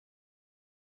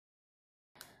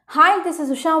Hi, this is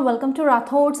Usha. Welcome to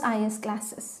Rathod's IS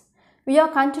classes. We are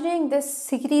continuing this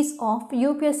series of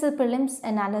UPSC Prelims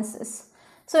analysis.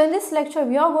 So in this lecture,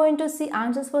 we are going to see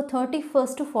answers for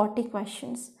 31st to 40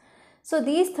 questions. So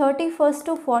these 31st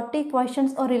to 40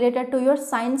 questions are related to your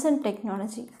science and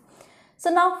technology. So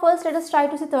now first let us try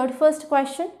to see 31st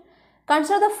question.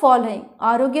 Consider the following: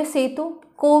 Arogya Setu,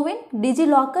 Cowin,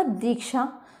 DigiLocker,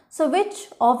 Diksha. So which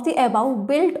of the above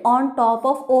built on top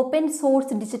of open source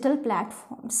digital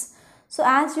platforms? So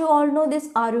as you all know, this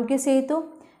Arogya Setu,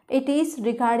 it is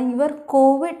regarding your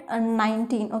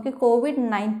COVID-19, okay,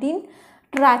 COVID-19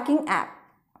 tracking app.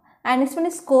 And next one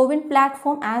is Cowin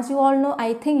platform. As you all know,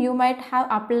 I think you might have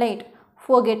applied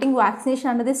for getting vaccination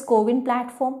under this Cowin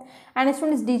platform. And next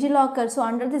one is DigiLocker. So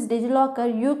under this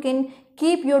DigiLocker, you can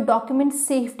keep your documents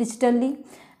safe digitally.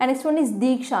 And next one is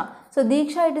Diksha. So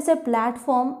Diksha, it is a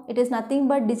platform. It is nothing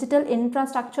but digital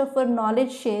infrastructure for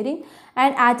knowledge sharing,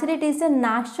 and actually it is a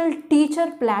national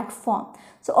teacher platform.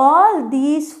 So all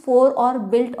these four are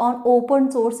built on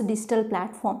open source digital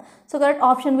platform. So correct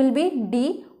option will be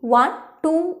D, 1,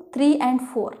 2, 3 and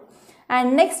 4.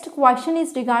 And next question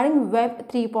is regarding Web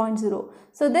 3.0.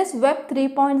 So this Web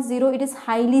 3.0, it is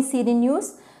highly seen in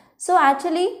news. So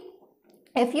actually,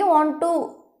 if you want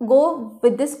to go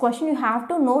with this question, you have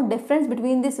to know difference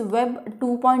between this Web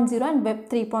 2.0 and Web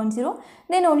 3.0.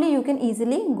 Then only you can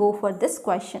easily go for this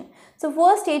question. So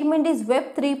first statement is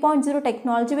Web 3.0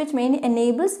 technology, which mainly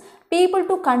enables people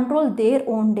to control their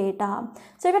own data.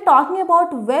 So if we are talking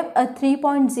about Web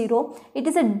 3.0, it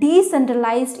is a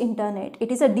decentralized internet.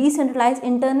 It is a decentralized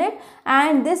internet,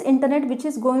 and this internet which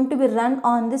is going to be run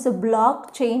on this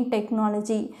blockchain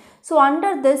technology. So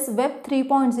under this Web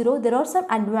 3.0, there are some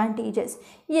advantages.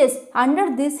 Yes,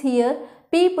 under this here,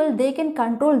 people, they can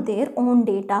control their own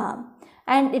data,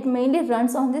 and it mainly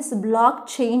runs on this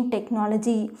blockchain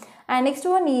technology. And next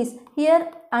one is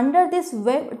here, under this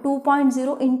Web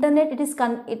 2.0 internet,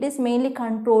 it is mainly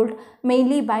controlled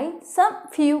mainly by some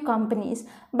few companies.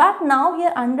 But now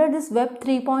here under this Web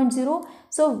 3.0,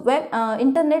 so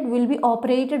internet will be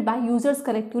operated by users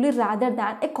collectively rather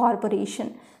than a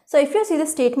corporation. So if you see the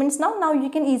statements now you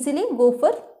can easily go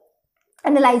for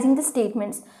analyzing the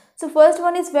statements. So first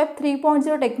one is Web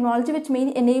 3.0 technology, which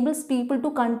mainly enables people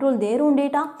to control their own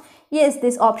data. Yes,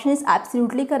 this option is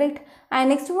absolutely correct. And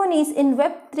next one is in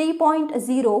Web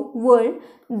 3.0 world,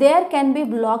 there can be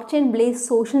blockchain based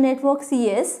social networks.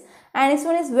 Yes. And next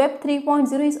one is Web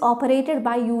 3.0 is operated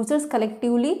by users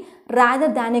collectively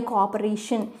rather than a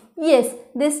corporation. Yes,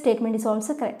 this statement is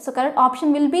also correct. So correct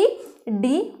option will be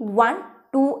D, 1,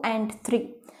 2 and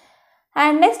 3.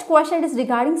 And next question is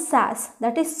regarding SaaS,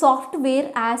 that is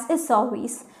software as a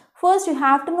service. First you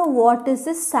have to know what is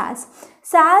this SaaS.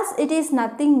 SaaS, it is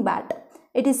nothing but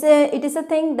it is a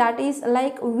thing that is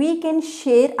like we can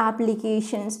share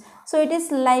applications. So it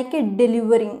is like a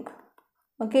delivering,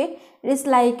 okay, it is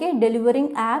like a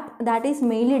delivering app that is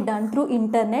mainly done through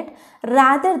internet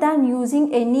rather than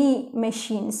using any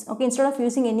machines. Okay, instead of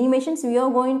using any machines, we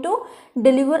are going to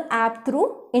deliver app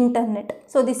through internet.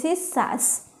 So this is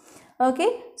SaaS.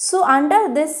 Okay, so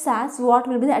under this SaaS, what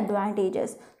will be the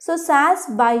advantages? So SaaS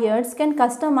buyers can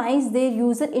customize their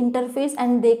user interface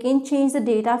and they can change the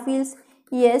data fields.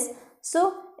 Yes,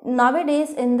 so nowadays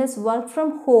in this work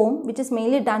from home, which is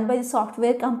mainly done by the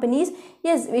software companies,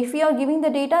 yes, if we are giving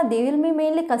the data, they will be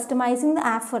mainly customizing the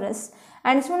app for us.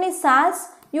 And it's only SaaS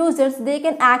users, they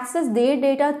can access their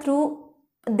data through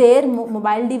their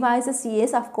mobile devices.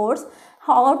 Yes, of course,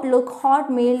 Outlook,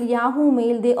 Hotmail, Yahoo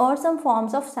Mail, they are some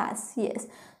forms of SaaS. Yes,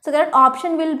 so that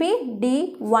option will be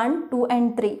D, 1, 2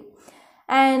 and 3.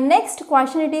 And next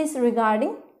question, it is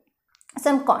regarding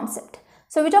some concept.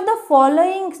 So which of the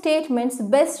following statements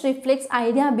best reflects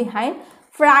idea behind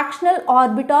fractional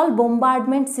orbital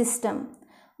bombardment system?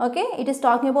 Okay, it is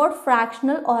talking about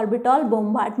fractional orbital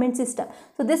bombardment system.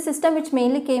 So this system, which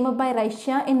mainly came up by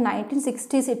Russia in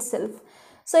 1960s itself.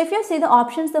 So if you see the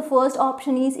options, the first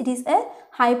option is it is a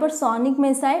hypersonic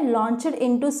missile launched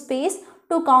into space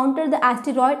to counter the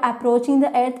asteroid approaching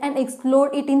the Earth and explode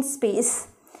it in space.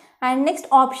 And next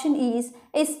option is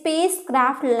a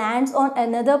spacecraft lands on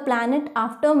another planet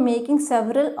after making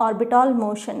several orbital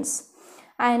motions.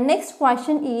 And next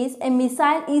question is a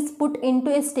missile is put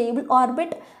into a stable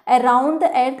orbit around the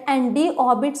Earth and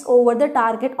deorbits over the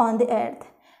target on the Earth.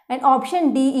 And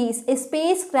option D is a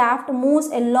spacecraft moves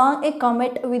along a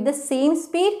comet with the same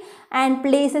speed and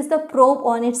places the probe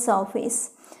on its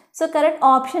surface. So correct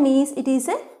option is, it is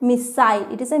a missile.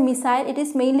 It is a missile. It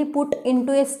is mainly put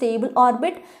into a stable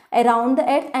orbit around the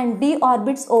earth and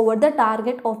deorbits over the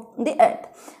target of the earth.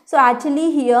 So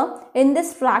actually here in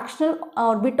this fractional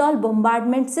orbital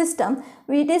bombardment system,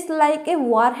 it is like a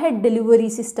warhead delivery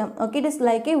system. Okay, it is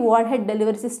like a warhead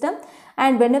delivery system,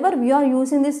 and whenever we are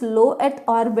using this low earth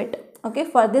orbit, okay,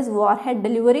 for this warhead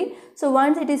delivery, so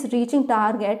once it is reaching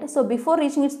target, so before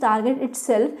reaching its target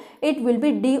itself, it will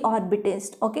be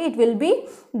deorbited. Okay, it will be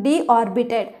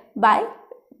deorbited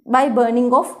by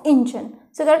burning of engine.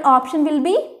 So that option will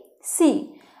be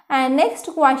C. And next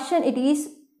question, it is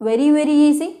very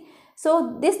easy.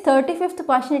 So this 35th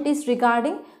question, it is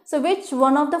regarding, so which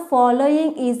one of the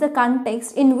following is the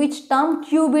context in which term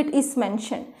qubit is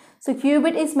mentioned? So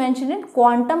qubit is mentioned in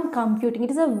quantum computing.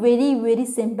 It is a very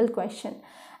simple question.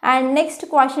 And next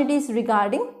question, it is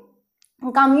regarding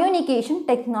communication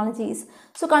technologies.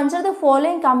 So consider the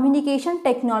following communication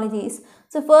technologies.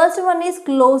 So first one is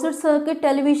closed circuit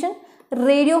television,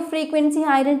 radio frequency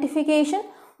identification,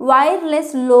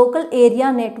 wireless local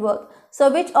area network. So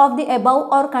which of the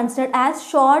above are considered as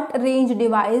short range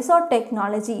device or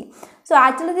technology? So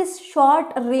actually this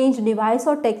short range device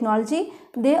or technology,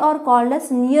 they are called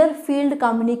as near field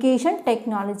communication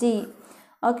technology.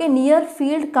 Okay, near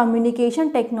field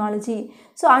communication technology.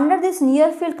 So under this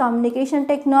near field communication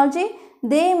technology,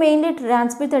 they mainly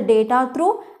transmit the data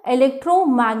through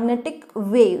electromagnetic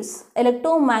waves,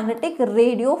 electromagnetic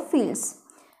radio fields,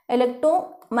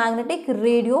 electromagnetic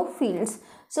radio fields.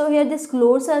 So here this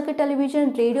closed circuit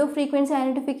television, radio frequency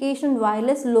identification,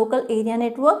 wireless local area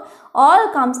network,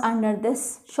 all comes under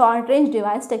this short range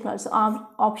device technology. So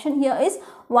option here is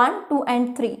 1, 2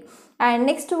 and 3. And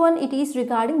next one, it is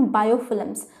regarding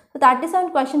biofilms. So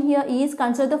 37th question here is,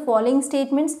 consider the following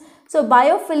statements. So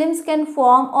biofilms can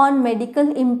form on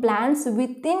medical implants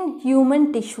within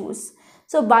human tissues.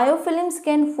 So biofilms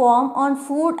can form on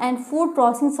food and food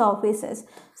processing surfaces.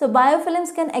 So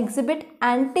biofilms can exhibit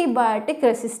antibiotic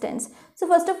resistance. So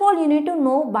first of all, you need to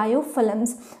know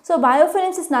biofilms. So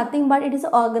biofilms is nothing but it is an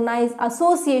organized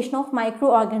association of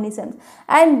microorganisms,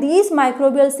 and these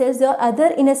microbial cells, they are other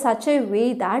in a such a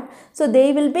way that so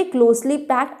they will be closely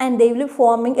packed and they will be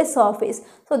forming a surface.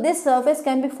 So this surface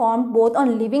can be formed both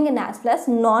on living and as well as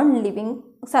non-living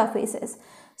surfaces.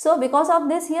 So because of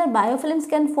this here, biofilms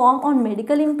can form on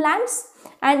medical implants,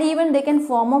 and even they can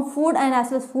form on food and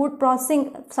as well as food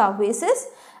processing surfaces.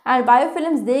 And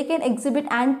biofilms, they can exhibit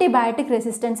antibiotic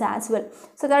resistance as well.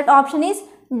 So that option is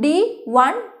D,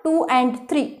 1, 2 and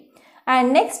 3.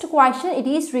 And next question, it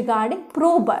is regarding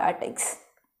probiotics.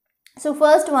 So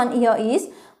first one here is,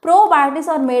 probiotics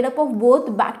are made up of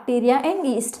both bacteria and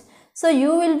yeast. So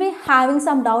you will be having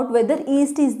some doubt whether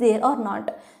yeast is there or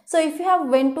not. So if you have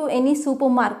went to any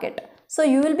supermarket, so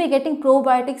you will be getting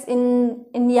probiotics in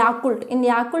Yakult. In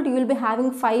Yakult, you will be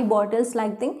having 5 bottles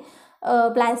like thing,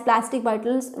 plastic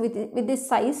bottles with this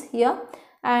size here,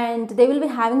 and they will be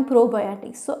having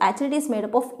probiotics. So actually it is made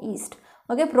up of yeast.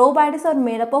 Okay, probiotics are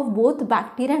made up of both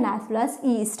bacteria and as well as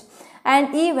yeast.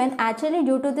 And even actually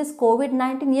due to this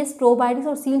COVID-19, yes, probiotics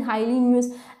are seen highly in use,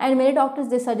 and many doctors,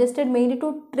 they suggested mainly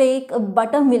to take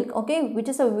buttermilk, okay, which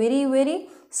is a very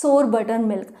sour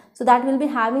buttermilk. So that will be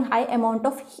having high amount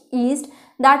of yeast,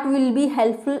 that will be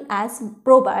helpful as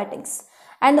probiotics.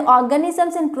 And the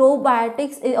organisms in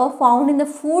probiotics are found in the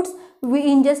foods we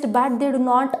ingest, but they do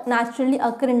not naturally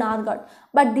occur in our gut.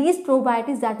 But these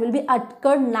probiotics, that will be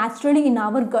occurred naturally in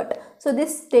our gut. So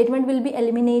this statement will be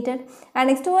eliminated. And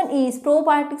next one is,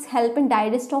 probiotics help in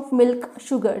digest of milk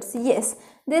sugars. Yes,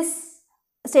 this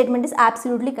statement is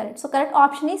absolutely correct. So correct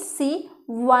option is C,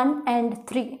 1 and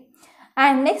 3.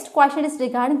 And next question is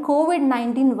regarding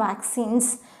COVID-19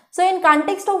 vaccines. So in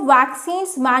context of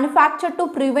vaccines manufactured to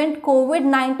prevent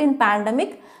COVID-19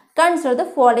 pandemic, consider the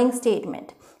following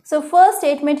statement. So first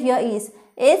statement here is,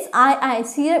 SII,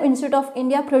 Serum Institute of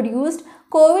India, produced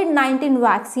COVID-19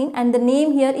 vaccine, and the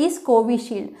name here is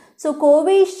Covishield. So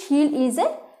Covishield is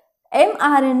a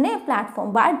mRNA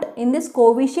platform, but in this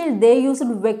Covishield they used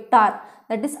vector,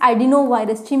 that is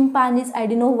adenovirus, chimpanzee's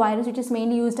adenovirus, which is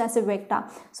mainly used as a vector.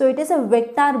 So it is a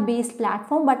vector based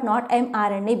platform but not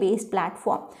mRNA based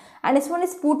platform. And this one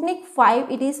is Sputnik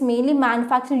 5, it is mainly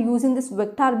manufactured using this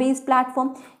vector based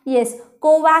platform. Yes,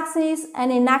 Covaxin is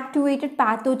an inactivated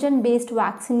pathogen based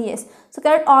vaccine. Yes, so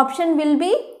correct option will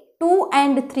be 2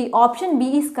 and 3. Option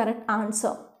B is correct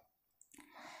answer.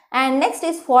 And next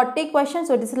is 40 question.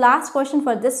 So it is the last question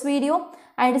for this video,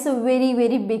 and it is a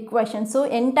very big question. So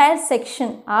entire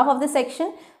section, half of the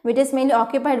section, which is mainly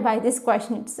occupied by this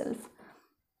question itself.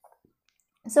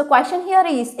 So question here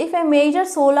is, if a major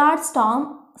solar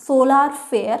storm, solar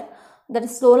flare, that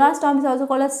is solar storm is also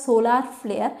called as solar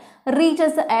flare,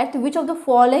 reaches the earth, which of the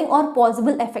following are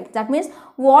possible effects? That means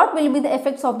what will be the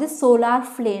effects of the solar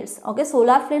flares? Okay,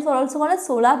 solar flares are also called as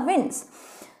solar winds.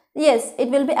 Yes, it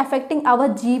will be affecting our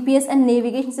GPS and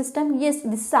navigation system. Yes,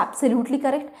 this is absolutely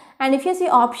correct. And if you see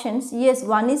options, yes,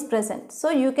 one is present. So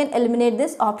you can eliminate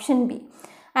this option B.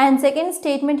 And second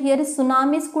statement here is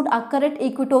tsunamis could occur at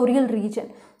equatorial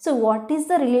region. So what is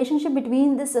the relationship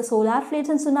between this solar flares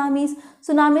and tsunamis?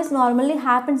 Tsunamis normally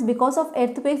happens because of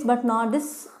earthquakes, but not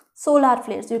this solar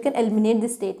flares. You can eliminate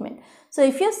this statement. So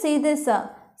if you see this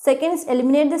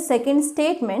eliminate the second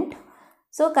statement,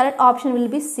 so correct option will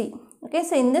be C. Okay,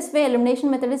 so in this way elimination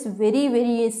method is very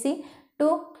easy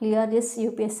to clear this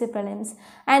UPSC prelims.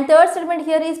 And third statement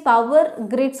here is power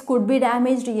grids could be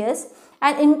damaged. Yes.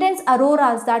 And intense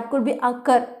auroras that could be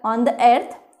occur on the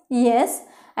earth. Yes.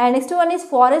 And next one is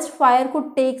forest fire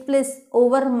could take place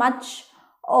over much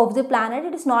of the planet.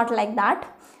 It is not like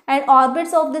that. And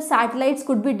orbits of the satellites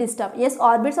could be disturbed. Yes,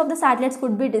 orbits of the satellites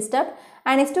could be disturbed.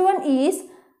 And next one is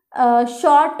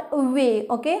short wave.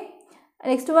 Okay.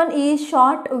 Next one is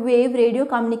short wave radio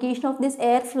communication of this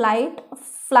air flight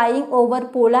flying over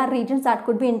polar regions that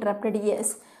could be interrupted.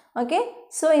 Yes. Okay.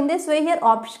 So in this way here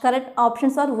correct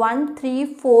options are 1,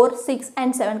 3, 4, 6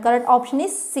 and 7. Correct option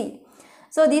is C.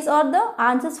 So these are the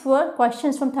answers for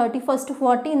questions from 31st to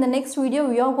 40. In the next video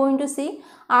we are going to see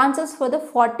answers for the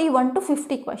 41 to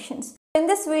 50 questions. In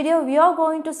this video we are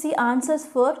going to see answers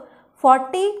for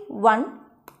 41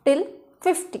 till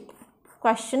 50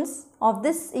 questions of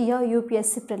this year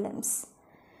UPSC prelims.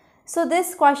 So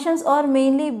these questions are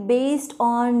mainly based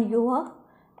on your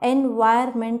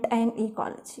environment and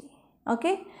ecology.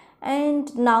 Okay,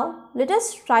 and now let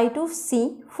us try to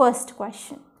see first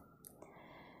question.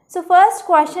 So first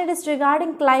question is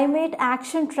regarding climate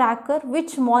action tracker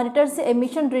which monitors the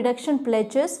emission reduction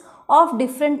pledges of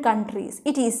different countries.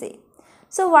 It is a.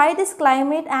 So why this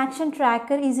climate action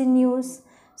tracker is in news?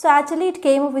 So actually it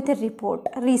came up with a report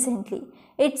recently.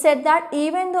 It said that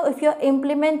even though if you are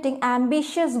implementing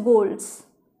ambitious goals,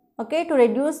 okay, to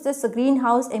reduce this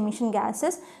greenhouse emission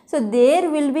gases, so there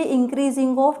will be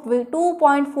increasing of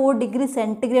 2.4 degrees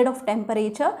centigrade of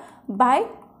temperature by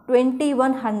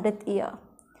 2100th year.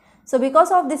 So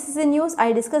because of this is in news,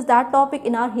 I discussed that topic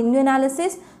in our Hindu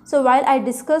analysis. So while I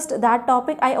discussed that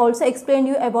topic, I also explained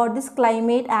you about this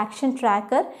climate action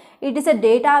tracker. It is a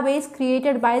database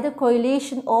created by the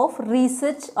coalition of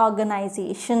research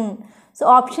organization. So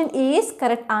option A is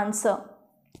correct answer.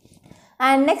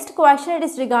 And next question, it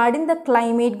is regarding the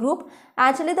climate group.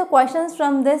 Actually the questions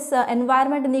from this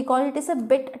environment and ecology is a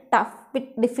bit tough,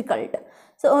 bit difficult.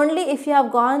 So only if you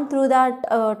have gone through that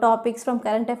topics from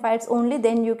current affairs only,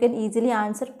 then you can easily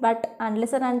answer. But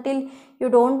unless and until you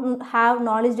don't have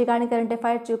knowledge regarding current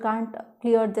affairs, you can't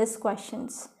clear these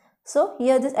questions. So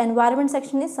here this environment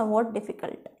section is somewhat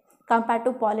difficult compared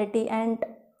to polity and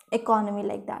economy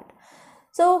like that.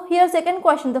 So here second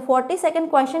question, the 42nd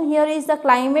question here is the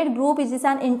climate group is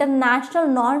an international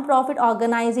non-profit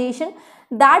organization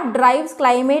that drives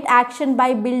climate action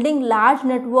by building large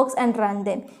networks and run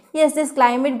them. Yes, this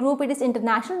climate group, it is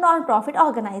international non-profit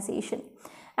organization.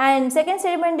 And second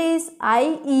statement is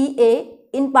IEA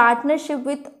in partnership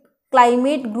with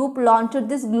climate group launched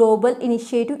this global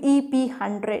initiative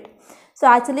EP100. So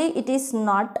actually it is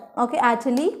not. Okay,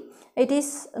 actually it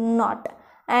is not.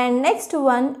 And next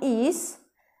one is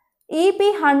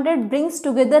EP100 brings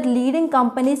together leading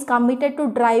companies committed to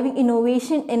driving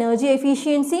innovation, energy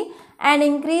efficiency and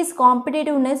increase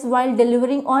competitiveness while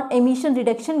delivering on emission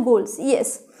reduction goals.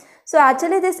 Yes. So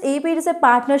actually this EP is a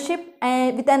partnership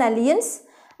with an alliance,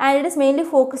 and it is mainly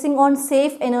focusing on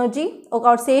safe energy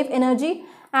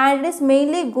and it is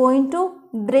mainly going to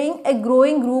bring a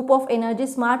growing group of energy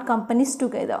smart companies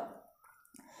together.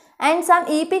 And some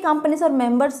EP companies are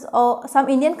members, or some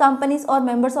Indian companies are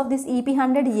members of this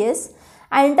EP100, yes.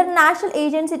 An international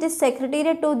agency, it is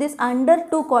secretariat to this under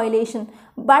 2 coalition.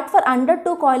 But for under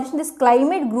 2 coalition, this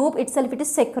climate group itself, it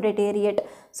is secretariat.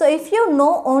 So if you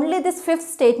know only this fifth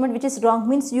statement which is wrong,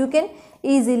 means you can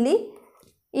easily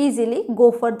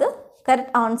go for the correct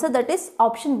answer, that is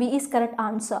option B is correct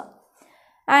answer.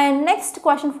 And next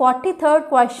question, 43rd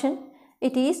question.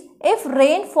 It is, if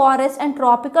rainforest and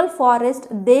tropical forest,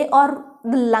 they are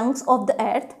the lungs of the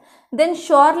earth, then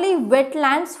surely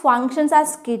wetlands functions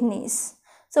as kidneys.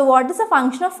 So what is the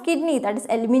function of kidney? That is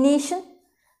elimination,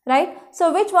 right?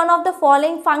 So which one of the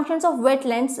following functions of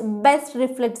wetlands best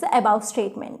reflects the above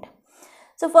statement?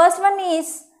 So first one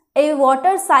is, a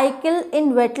water cycle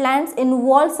in wetlands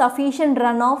involves sufficient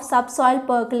runoff, subsoil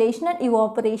percolation and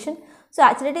evaporation. So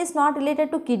actually it is not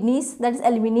related to kidneys, that is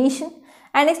elimination.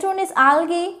 And next one is,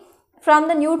 algae from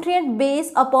the nutrient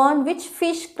base upon which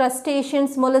fish,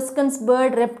 crustaceans, molluscs,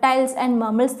 bird, reptiles and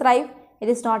mammals thrive. It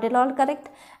is not at all correct.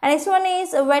 And next one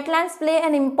is wetlands play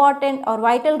an important or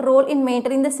vital role in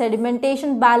maintaining the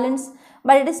sedimentation balance,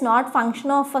 but it is not function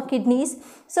of kidneys.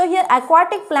 So here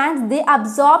aquatic plants, they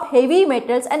absorb heavy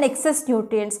metals and excess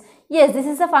nutrients. Yes, this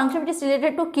is a function which is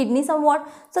related to kidney somewhat.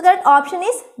 So that option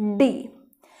is D.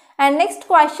 And next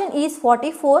question is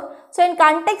 44. So in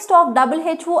context of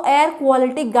WHO air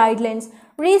quality guidelines,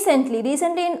 recently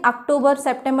in October,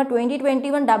 September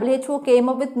 2021, WHO came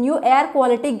up with new air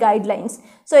quality guidelines.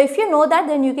 So if you know that,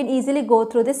 then you can easily go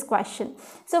through this question.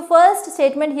 So first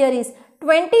statement here is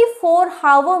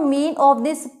 24-hour mean of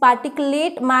this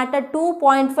particulate matter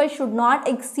 2.5 should not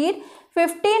exceed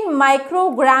 15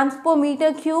 micrograms per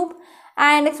meter cube.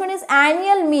 And next one is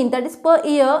annual mean, that is per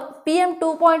year, PM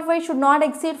 2.5 should not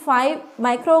exceed 5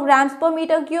 micrograms per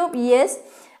meter cube. Yes.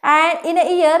 And in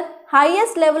a year,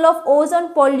 highest level of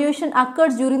ozone pollution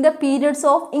occurs during the periods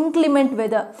of inclement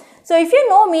weather. So if you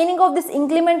know meaning of this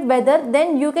inclement weather,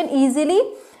 then you can easily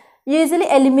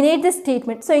eliminate this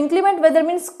statement. So inclement weather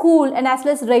means cool and as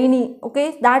well as rainy.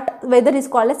 Okay, that weather is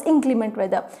called as inclement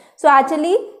weather. So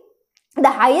actually, the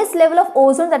highest level of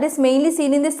ozone that is mainly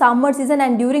seen in the summer season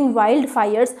and during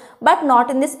wildfires, but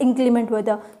not in this inclement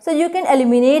weather. So you can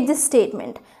eliminate this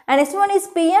statement. And next one is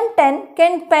PM10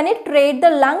 can penetrate the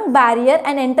lung barrier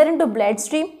and enter into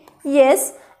bloodstream.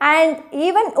 Yes, and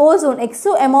even ozone,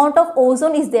 excessive amount of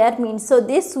ozone is there means. So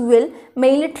this will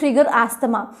mainly trigger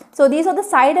asthma. So these are the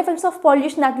side effects of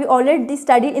pollution that we already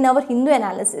studied in our Hindu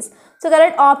analysis. So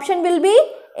correct option will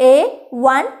be A,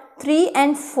 1, 3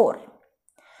 and 4.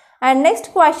 And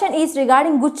next question is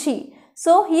regarding Gucci.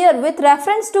 So here with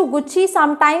reference to Gucci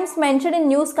sometimes mentioned in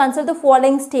news, consider the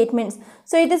following statements.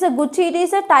 So it is a Gucci, it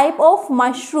is a type of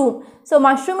mushroom. So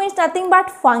mushroom is nothing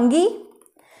but fungi.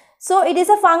 So it is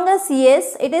a fungus,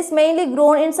 yes. It is mainly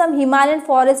grown in some Himalayan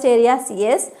forest areas,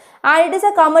 yes. And it is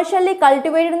a commercially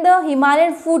cultivated in the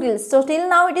Himalayan foothills. So till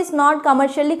now it is not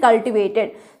commercially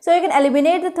cultivated. So you can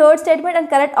eliminate the third statement and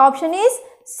correct option is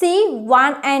C,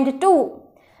 1 and 2.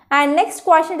 And next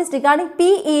question is regarding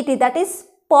PET, that is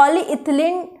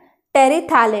polyethylene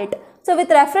terephthalate. So with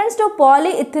reference to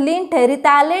polyethylene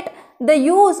terephthalate, the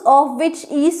use of which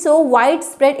is so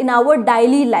widespread in our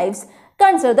daily lives,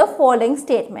 consider the following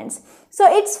statements. So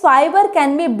its fiber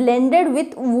can be blended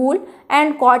with wool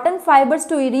and cotton fibers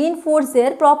to reinforce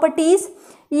their properties.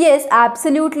 Yes,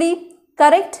 absolutely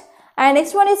correct. And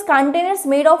next one is containers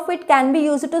made of it can be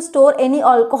used to store any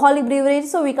alcoholic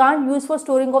beverages. So we can't use for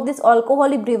storing of this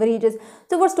alcoholic beverages.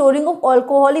 So for storing of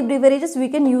alcoholic beverages, we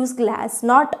can use glass,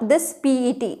 not this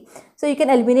PET. So you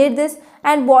can eliminate this.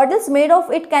 And bottles made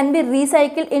of it can be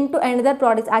recycled into another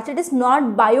products. Actually, it is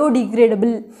not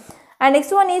biodegradable. And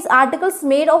next one is articles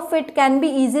made of it can be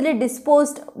easily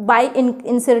disposed by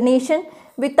incineration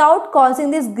without causing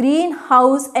these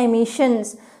greenhouse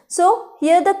emissions. So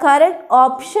here the correct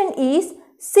option is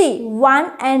C,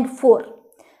 1 and 4.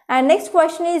 And next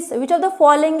question is, which of the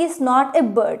following is not a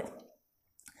bird?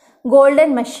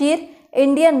 Golden mahseer,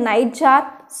 Indian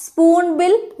nightjar,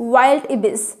 spoonbill, wild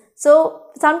ibis. So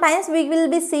sometimes we will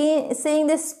be seeing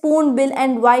this spoonbill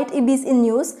and white ibis in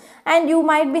news, and you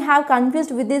might be have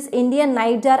confused with this Indian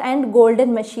nightjar and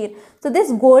golden mahseer. So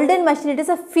this golden mahseer, it is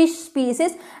a fish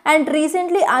species, and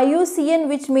recently IUCN,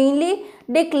 which mainly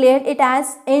declared it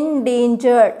as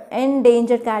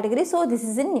endangered category. So this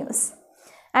is in news.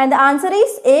 And the answer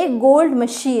is A, gold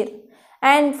mahseer.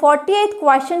 And 48th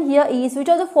question here is, which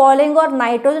of the following are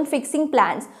nitrogen fixing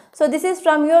plants? So this is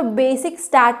from your basic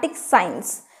static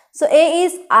science. So A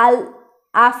is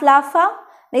alfalfa,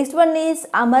 next one is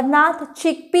amarnath,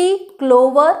 chickpea,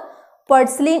 clover,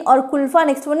 purslane or kulfa,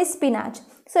 next one is spinach.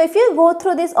 So if you go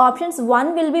through these options,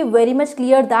 one will be very much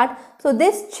clear that, so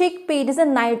this chickpea is a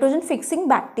nitrogen fixing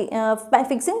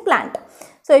plant.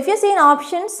 So if you see in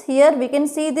options here, we can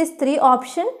see these three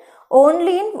options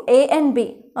only in A and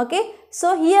B. Okay,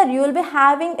 so here you will be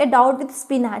having a doubt with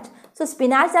spinach. So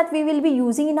spinach that we will be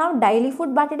using in our daily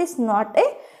food, but it is not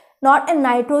a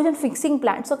nitrogen fixing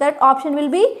plant. So correct option will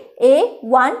be A,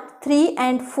 1, 3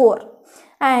 and 4.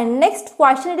 And next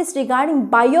question is regarding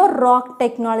bio-rock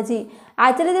technology.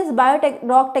 Actually, this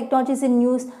bio-rock technology is in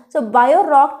news. So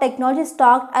bio-rock technology is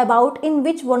talked about in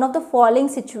which one of the following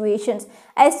situations,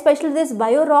 especially this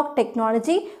bio-rock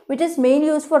technology, which is mainly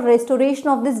used for restoration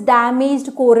of this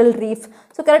damaged coral reef.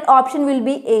 So correct option will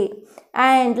be A.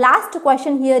 And last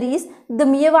question here is the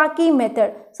Miyawaki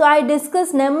method. So I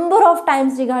discussed number of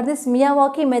times regarding this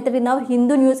Miyawaki method in our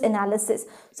Hindu news analysis.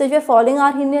 So if you are following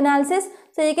our Hindu analysis,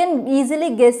 so you can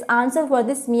easily guess answer for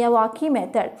this Miyawaki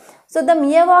method. So the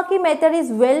Miyawaki method is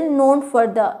well known for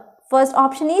First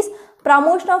option is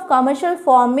promotion of commercial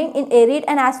farming in arid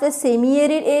and as well as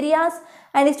semi-arid areas.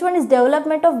 And next one is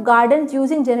development of gardens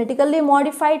using genetically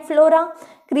modified flora,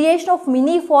 creation of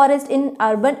mini forest in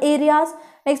urban areas.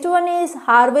 Next one is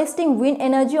harvesting wind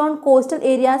energy on coastal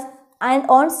areas and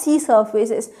on sea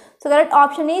surfaces. So correct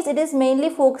option is, it is mainly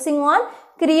focusing on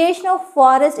creation of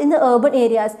forest in the urban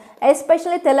areas,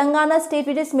 especially Telangana state,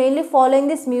 which is mainly following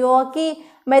this Miyawaki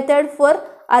method for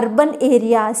urban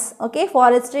areas. Okay,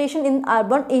 forestation in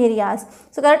urban areas.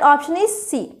 So correct option is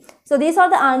C. So these are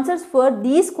the answers for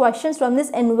these questions from this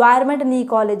environment and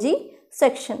ecology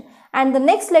section. And the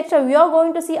next lecture we are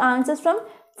going to see answers from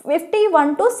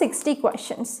 51 to 60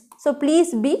 questions. So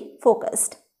please be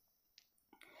focused.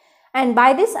 And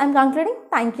by this I am concluding.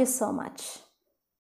 Thank you so much.